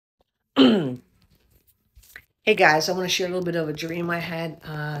Hey guys, I want to share a little bit of a dream I had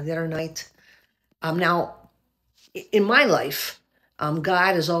the other night. Now, in my life,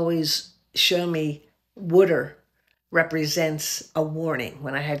 God has always shown me water represents a warning.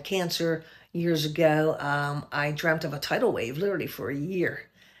 When I had cancer years ago, I dreamt of a tidal wave literally for a year.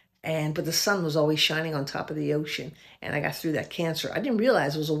 But the sun was always shining on top of the ocean, and I got through that cancer. I didn't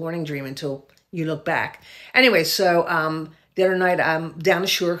realize it was a warning dream until you look back. Anyway, so the other night I'm down the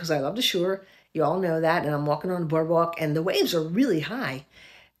shore because I love the shore. You all know that, and I'm walking on the boardwalk, and the waves are really high.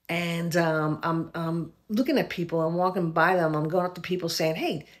 And I'm looking at people. I'm walking by them. I'm going up to people saying,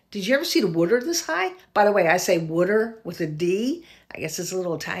 "Hey, did you ever see the water this high?" By the way, I say water with a D. I guess it's a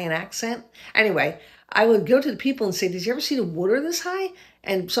little Italian accent. Anyway, I would go to the people and say, "Did you ever see the water this high?"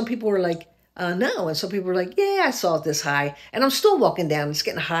 And some people were like, "No," and some people were like, "Yeah, I saw it this high." And I'm still walking down. It's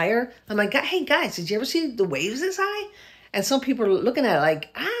getting higher. I'm like, "Hey guys, did you ever see the waves this high?" And some people are looking at it like,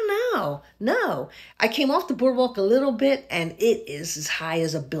 I don't know. No. I came off the boardwalk a little bit and it is as high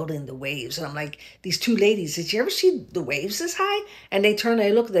as a building, the waves. And I'm like, these two ladies, did you ever see the waves this high? And they turn,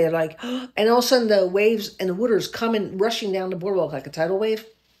 they look, they're like, and all of a sudden the waves and the water's coming, rushing down the boardwalk like a tidal wave.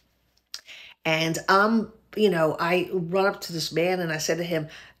 And I run up to this man and I said to him,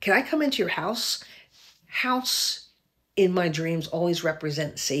 "Can I come into your house?" House in my dreams always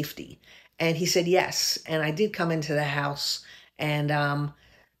represent safety. And he said yes. And I did come into the house and I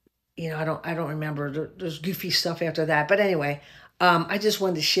don't remember. There's goofy stuff after that. But anyway, I just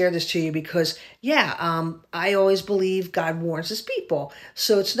wanted to share this to you because, yeah, I always believe God warns his people.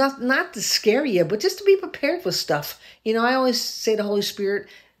 So it's not to scare you, but just to be prepared for stuff. I always say the Holy Spirit,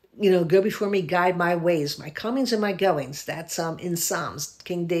 go before me, guide my ways, my comings and my goings. That's in Psalms,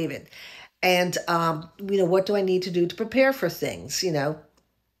 King David. And what do I need to do to prepare for things?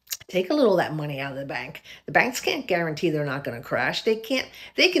 Take a little of that money out of the bank. The banks can't guarantee they're not going to crash. They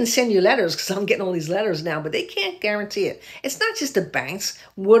can send you letters because I'm getting all these letters now, but they can't guarantee it. It's not just the banks.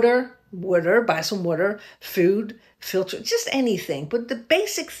 Water, buy some water, food, filter, just anything. But the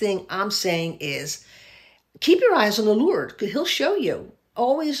basic thing I'm saying is keep your eyes on the Lord. He'll show you.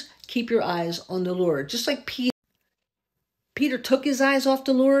 Always keep your eyes on the Lord. Just like Peter took his eyes off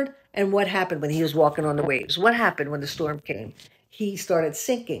the Lord, and what happened when he was walking on the waves? What happened when the storm came? He started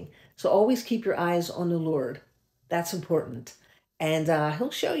sinking. So always keep your eyes on the Lord. That's important. And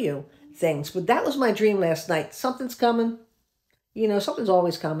he'll show you things. But that was my dream last night. Something's coming. Something's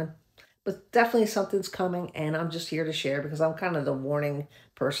always coming. But definitely something's coming, and I'm just here to share because I'm kind of the warning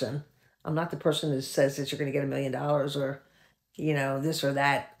person. I'm not the person who says that you're going to get $1 million or, this or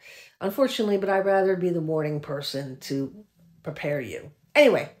that. Unfortunately, but I'd rather be the warning person to prepare you.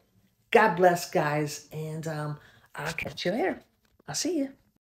 Anyway, God bless, guys, and I'll catch you later. I'll see you.